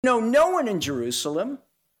know no one in Jerusalem.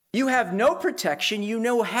 You have no protection.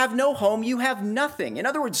 You have no home. You have nothing. In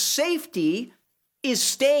other words, safety is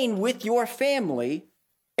staying with your family,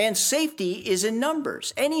 and safety is in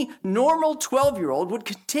numbers. Any normal 12-year-old would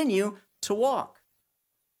continue to walk.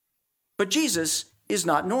 But Jesus is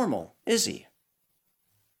not normal, is he?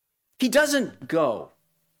 He doesn't go.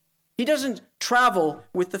 He doesn't travel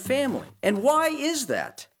with the family. And why is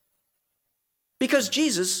that? Because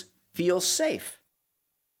Jesus feels safe.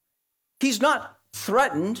 He's not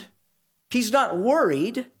threatened. He's not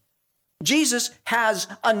worried. Jesus has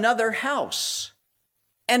another house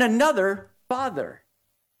and another Father.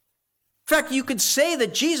 In fact, you could say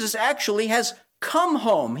that Jesus actually has come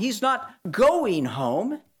home. He's not going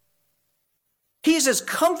home. He's as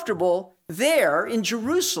comfortable there in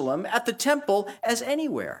Jerusalem at the temple as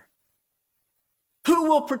anywhere. Who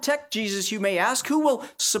will protect Jesus, you may ask? Who will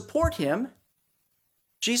support him?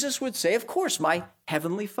 Jesus would say, of course, my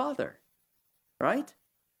heavenly Father, right?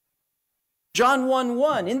 John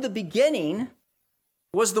 1:1, in the beginning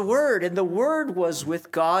was the Word, and the Word was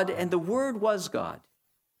with God, and the Word was God.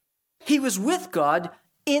 He was with God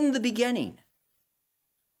in the beginning.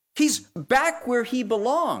 He's back where he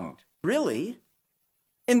belonged, really,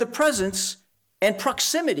 in the presence and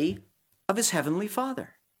proximity of his heavenly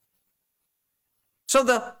Father. So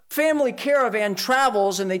the family caravan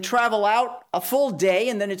travels, and they travel out a full day,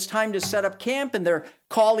 and then it's time to set up camp, and they're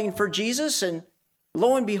calling for Jesus, and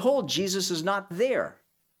lo and behold, Jesus is not there.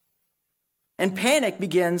 And panic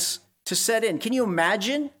begins to set in. Can you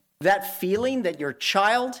imagine that feeling that your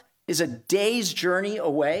child is a day's journey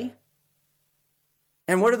away?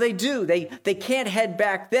 And what do? They can't head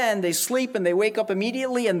back then. They sleep and they wake up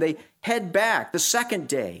immediately and they head back the second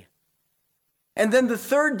day. And then the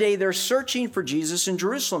third day, they're searching for Jesus in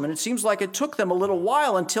Jerusalem. And it seems like it took them a little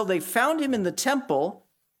while until they found him in the temple,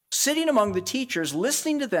 sitting among the teachers,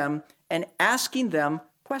 listening to them and asking them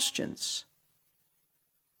questions.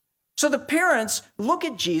 So the parents look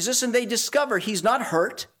at Jesus and they discover he's not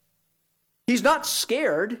hurt. He's not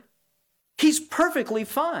scared. He's perfectly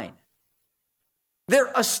fine.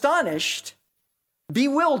 They're astonished,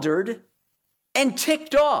 bewildered, and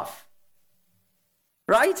ticked off.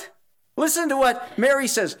 Right? Listen to what Mary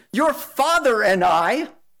says. Your father and I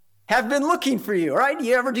have been looking for you, right?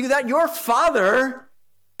 You ever do that? Your father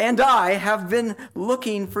and I have been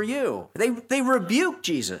looking for you. They rebuke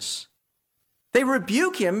Jesus. They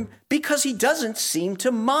rebuke him because he doesn't seem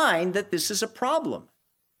to mind that this is a problem.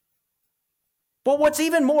 But what's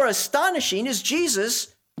even more astonishing is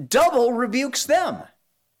Jesus double rebukes them.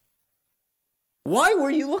 Why were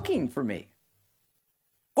you looking for me?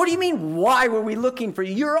 What do you mean, why were we looking for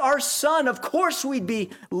you? You're our son. Of course we'd be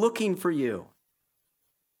looking for you.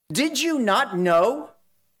 Did you not know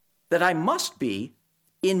that I must be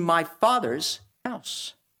in my Father's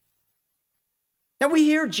house? Now we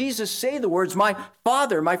hear Jesus say the words, my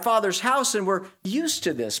Father's house, and we're used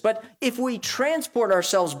to this. But if we transport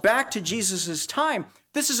ourselves back to Jesus' time,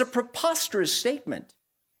 this is a preposterous statement.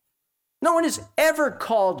 No one has ever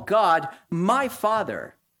called God my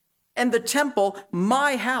Father and the temple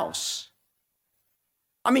my house.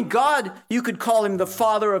 I mean, God, you could call him the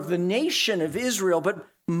father of the nation of Israel, but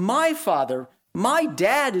my father, my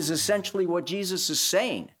dad is essentially what Jesus is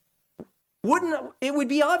saying. It would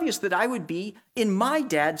be obvious that I would be in my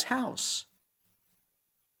dad's house.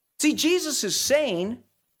 See, Jesus is saying,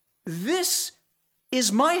 this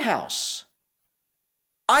is my house.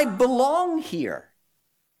 I belong here.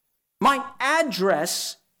 My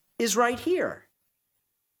address is right here.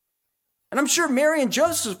 And I'm sure Mary and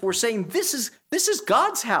Joseph were saying, this is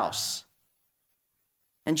God's house.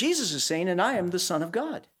 And Jesus is saying, and I am the Son of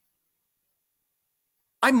God.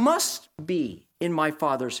 I must be in my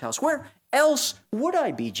Father's house. Where else would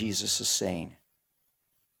I be, Jesus is saying.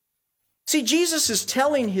 See, Jesus is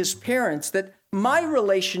telling his parents that my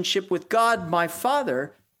relationship with God, my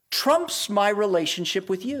Father, trumps my relationship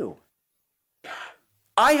with you.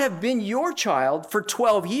 I have been your child for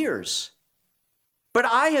 12 years, but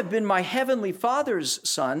I have been my heavenly Father's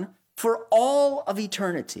son for all of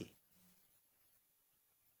eternity.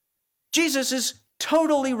 Jesus is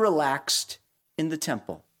totally relaxed in the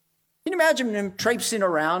temple. Can you imagine him traipsing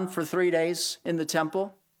around for 3 days in the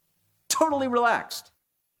temple? Totally relaxed.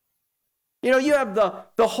 You know, you have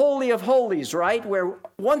the Holy of Holies, right? Where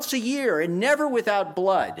once a year and never without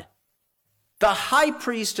blood, the high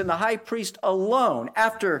priest and the high priest alone,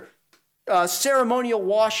 after ceremonial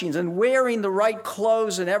washings and wearing the right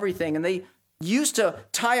clothes and everything, and they used to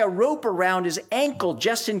tie a rope around his ankle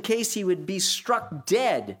just in case he would be struck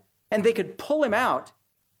dead and they could pull him out.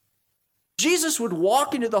 Jesus would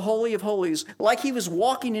walk into the Holy of Holies like he was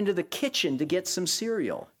walking into the kitchen to get some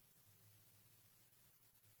cereal.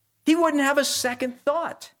 He wouldn't have a second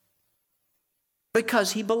thought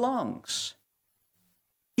because he belongs.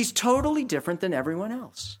 He's totally different than everyone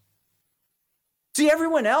else. See,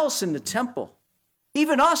 everyone else in the temple,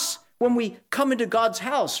 even us, when we come into God's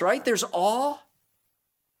house, right? There's awe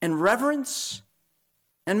and reverence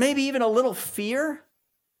and maybe even a little fear.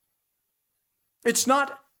 It's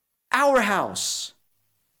not our house.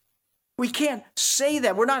 We can't say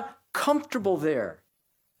that. We're not comfortable there.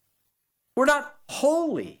 We're not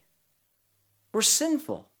holy. We're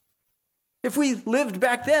sinful. If we lived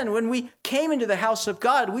back then, when we came into the house of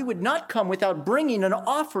God, we would not come without bringing an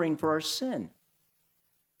offering for our sin.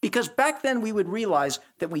 Because back then we would realize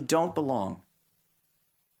that we don't belong.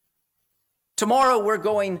 Tomorrow we're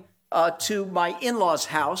going to my in-laws'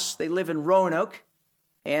 house. They live in Roanoke,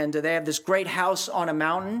 and they have this great house on a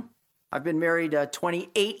mountain. I've been married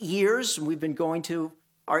 28 years, and we've been going to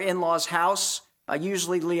our in-laws' house,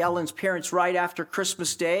 usually Lee Ellen's parents, right after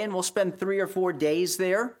Christmas Day, and we'll spend 3 or 4 days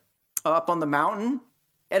there up on the mountain.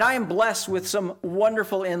 And I am blessed with some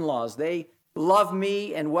wonderful in-laws. They love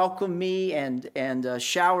me and welcome me and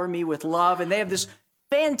shower me with love, and they have this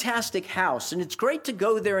fantastic house, and it's great to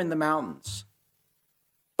go there in the mountains.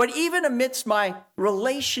 But even amidst my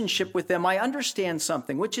relationship with them, I understand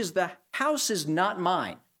something, which is the house is not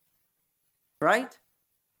mine. Right?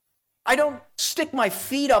 I don't stick my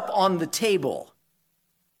feet up on the table.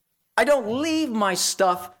 I don't leave my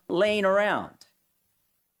stuff laying around.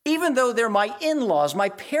 Even though they're my in-laws, my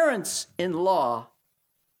parents-in-law,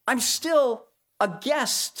 I'm still a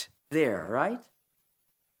guest there, right?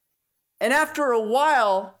 And after a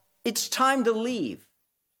while, it's time to leave.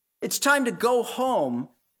 It's time to go home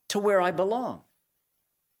to where I belong.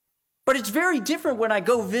 But it's very different when I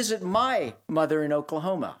go visit my mother in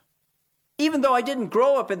Oklahoma. Even though I didn't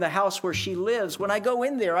grow up in the house where she lives, when I go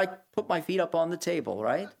in there, I put my feet up on the table,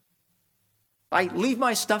 right? I leave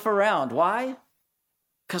my stuff around. Why?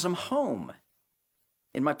 Because I'm home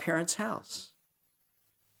in my parents' house.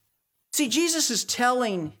 See, Jesus is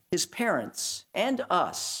telling his parents and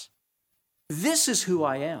us, this is who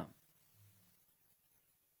I am.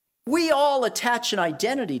 We all attach an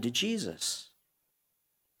identity to Jesus.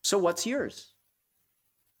 So what's yours?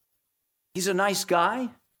 He's a nice guy.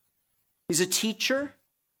 He's a teacher.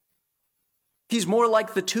 He's more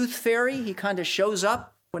like the tooth fairy. He kind of shows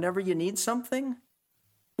up whenever you need something.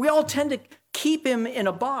 We all tend to keep him in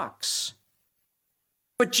a box.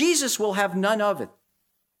 But Jesus will have none of it.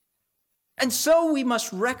 And so we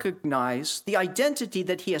must recognize the identity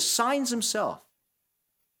that he assigns himself.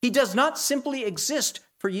 He does not simply exist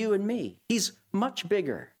for you and me. He's much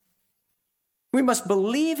bigger. We must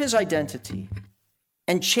believe his identity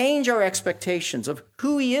and change our expectations of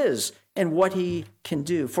who he is and what he can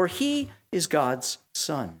do, for he is God's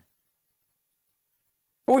Son.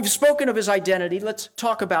 Well, we've spoken of his identity. Let's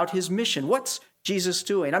talk about his mission. What's Jesus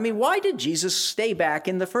doing? I mean, why did Jesus stay back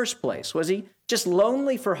in the first place? Was he just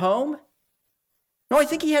lonely for home? No, I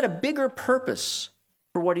think he had a bigger purpose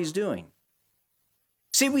for what he's doing.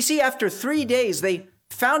 See, we see after 3 days, they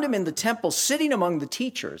found him in the temple, sitting among the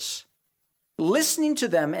teachers, listening to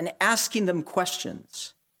them and asking them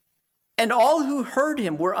questions. And all who heard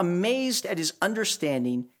him were amazed at his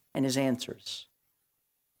understanding and his answers.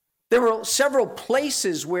 There were several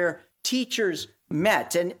places where teachers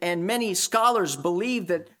met, and many scholars believe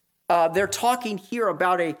that they're talking here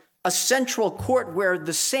about a central court where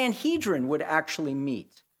the Sanhedrin would actually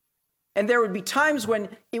meet. And there would be times when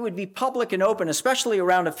it would be public and open, especially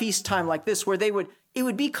around a feast time like this, where it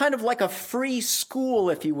would be kind of like a free school,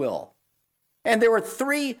 if you will. And there were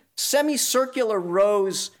 3 semicircular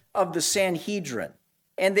rows of the Sanhedrin.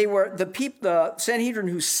 And they were the Sanhedrin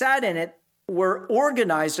who sat in it were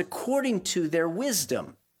organized according to their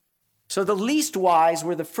wisdom. So the least wise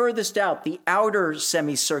were the furthest out, the outer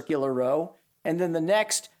semicircular row, and then the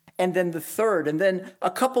next, and then the third. And then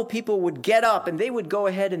a couple people would get up and they would go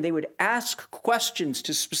ahead and they would ask questions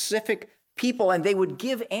to specific people and they would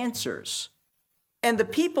give answers. And the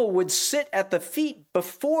people would sit at the feet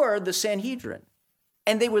before the Sanhedrin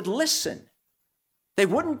and they would listen. They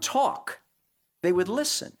wouldn't talk. They would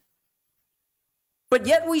listen. But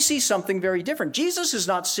yet we see something very different. Jesus is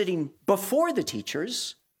not sitting before the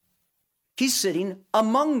teachers. He's sitting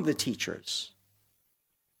among the teachers.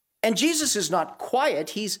 And Jesus is not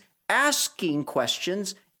quiet. He's asking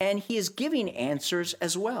questions and he is giving answers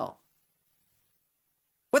as well.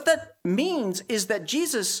 What that means is that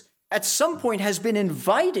Jesus at some point has been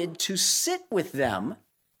invited to sit with them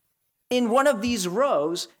in one of these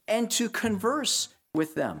rows and to converse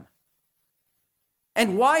with them.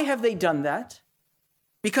 And why have they done that?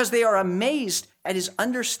 Because they are amazed at his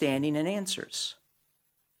understanding and answers.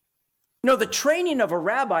 No, the training of a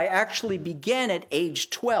rabbi actually began at age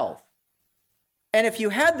 12. And if you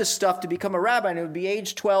had the stuff to become a rabbi, it would be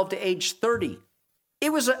age 12 to age 30.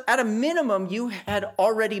 It was at a minimum, you had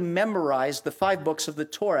already memorized the 5 books of the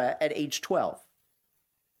Torah at age 12.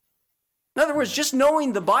 In other words, just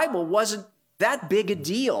knowing the Bible wasn't that big a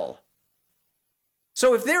deal.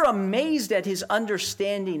 So if they're amazed at his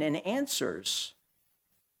understanding and answers,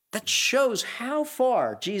 that shows how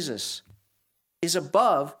far Jesus is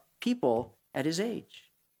above people at his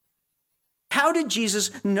age. How did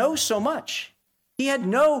Jesus know so much? He had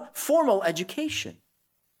no formal education.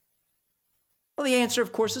 Well, the answer,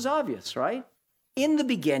 of course, is obvious, right? In the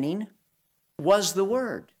beginning was the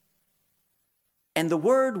Word, and the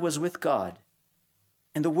Word was with God,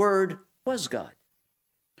 and the Word was God.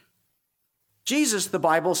 Jesus, the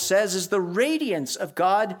Bible says, is the radiance of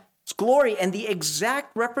God's glory and the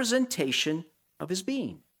exact representation of his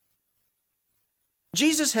being.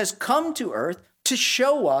 Jesus has come to earth to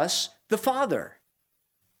show us the Father.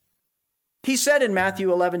 He said in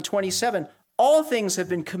Matthew 11:27, "All things have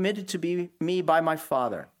been committed to me by my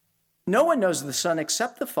Father. No one knows the Son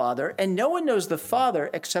except the Father, and no one knows the Father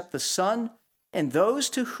except the Son and those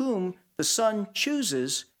to whom the Son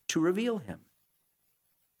chooses to reveal him."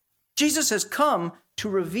 Jesus has come to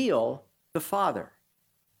reveal the Father.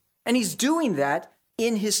 And he's doing that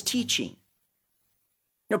in his teaching.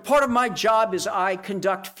 Part of my job is I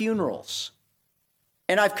conduct funerals.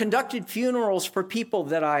 And I've conducted funerals for people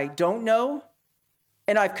that I don't know,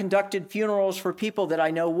 and I've conducted funerals for people that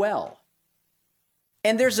I know well.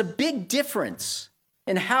 And there's a big difference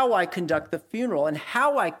in how I conduct the funeral and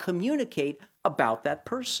how I communicate about that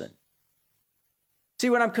person. See,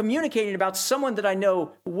 when I'm communicating about someone that I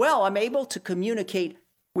know well, I'm able to communicate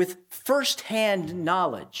with firsthand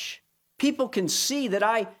knowledge. People can see that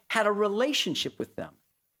I had a relationship with them.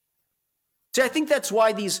 See, I think that's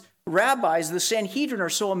why these rabbis, the Sanhedrin, are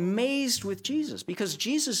so amazed with Jesus, because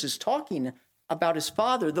Jesus is talking about his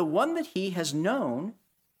Father, the one that he has known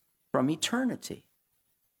from eternity.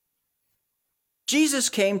 Jesus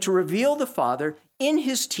came to reveal the Father in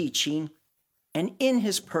his teaching and in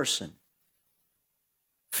his person.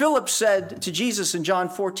 Philip said to Jesus in John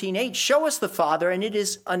 14:8, "Show us the Father, and it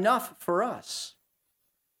is enough for us."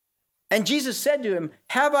 And Jesus said to him,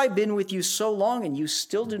 "Have I been with you so long, and you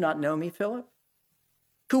still do not know me, Philip?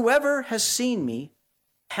 Whoever has seen me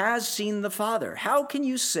has seen the Father. How can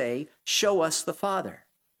you say, 'Show us the Father'?"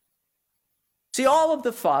 See, all of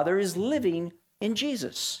the Father is living in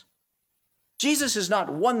Jesus. Jesus is not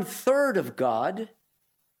 1/3 of God.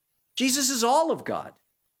 Jesus is all of God.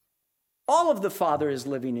 All of the Father is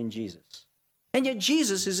living in Jesus. And yet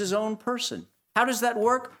Jesus is his own person. How does that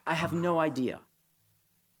work? I have no idea.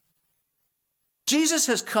 Jesus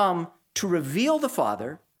has come to reveal the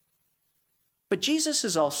Father, but Jesus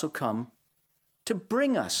has also come to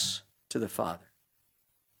bring us to the Father.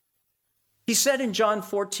 He said in John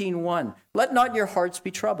 14:1, "Let not your hearts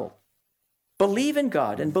be troubled. Believe in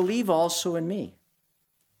God and believe also in me.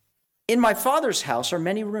 In my Father's house are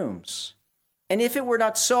many rooms. And if it were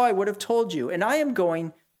not so, I would have told you, and I am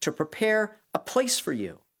going to prepare a place for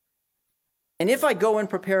you. And if I go and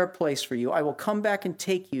prepare a place for you, I will come back and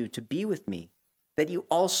take you to be with me, that you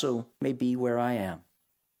also may be where I am.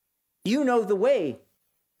 You know the way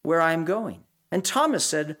where I am going." And Thomas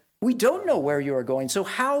said, "We don't know where you are going, so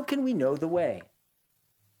how can we know the way?"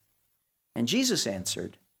 And Jesus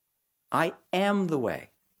answered, "I am the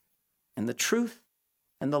way, and the truth,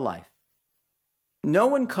 and the life. No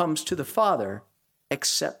one comes to the Father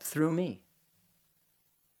except through me."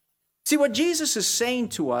 See, what Jesus is saying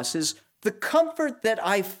to us is the comfort that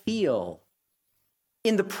I feel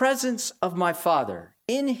in the presence of my Father,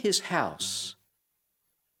 in his house.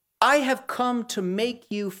 I have come to make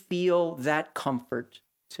you feel that comfort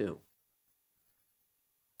too.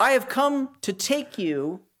 I have come to take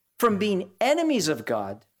you from being enemies of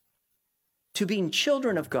God to being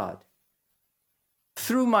children of God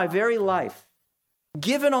through my very life,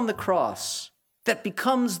 given on the cross, that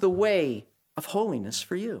becomes the way of holiness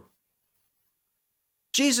for you.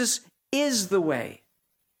 Jesus is the way.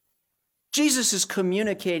 Jesus is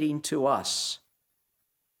communicating to us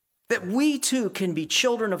that we too can be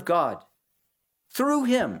children of God through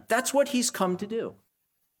him. That's what he's come to do.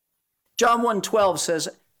 John 1:12 says,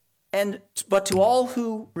 But to all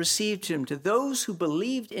who received him, to those who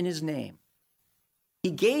believed in his name,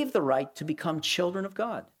 he gave the right to become children of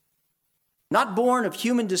God. Not born of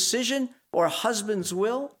human decision or a husband's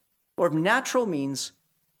will or of natural means,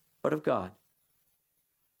 but of God.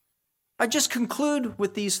 I just conclude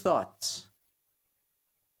with these thoughts.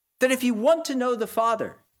 that if you want to know the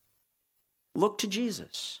Father, look to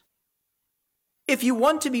Jesus. If you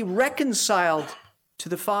want to be reconciled to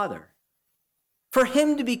the Father, for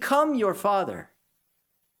him to become your Father,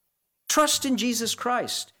 trust in Jesus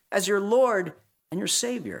Christ as your Lord and your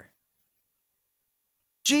Savior.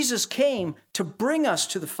 Jesus came to bring us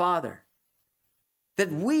to the Father,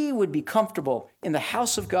 that we would be comfortable in the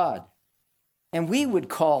house of God, and we would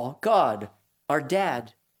call God our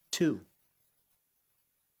dad too.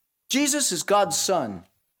 Jesus is God's Son,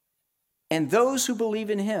 and those who believe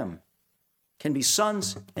in him can be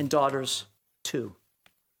sons and daughters too.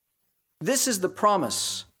 This is the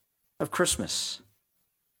promise of Christmas.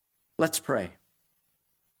 Let's pray.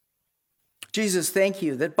 Jesus, thank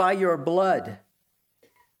you that by your blood,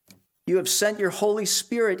 you have sent your Holy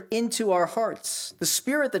Spirit into our hearts, the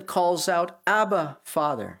Spirit that calls out, Abba,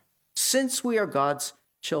 Father, since we are God's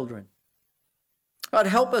children. God,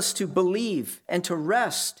 help us to believe and to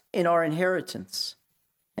rest in our inheritance.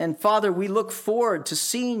 And Father, we look forward to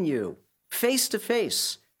seeing you face to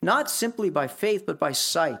face, not simply by faith, but by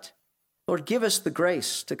sight. Lord, give us the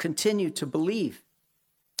grace to continue to believe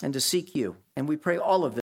and to seek you. And we pray all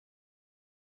of this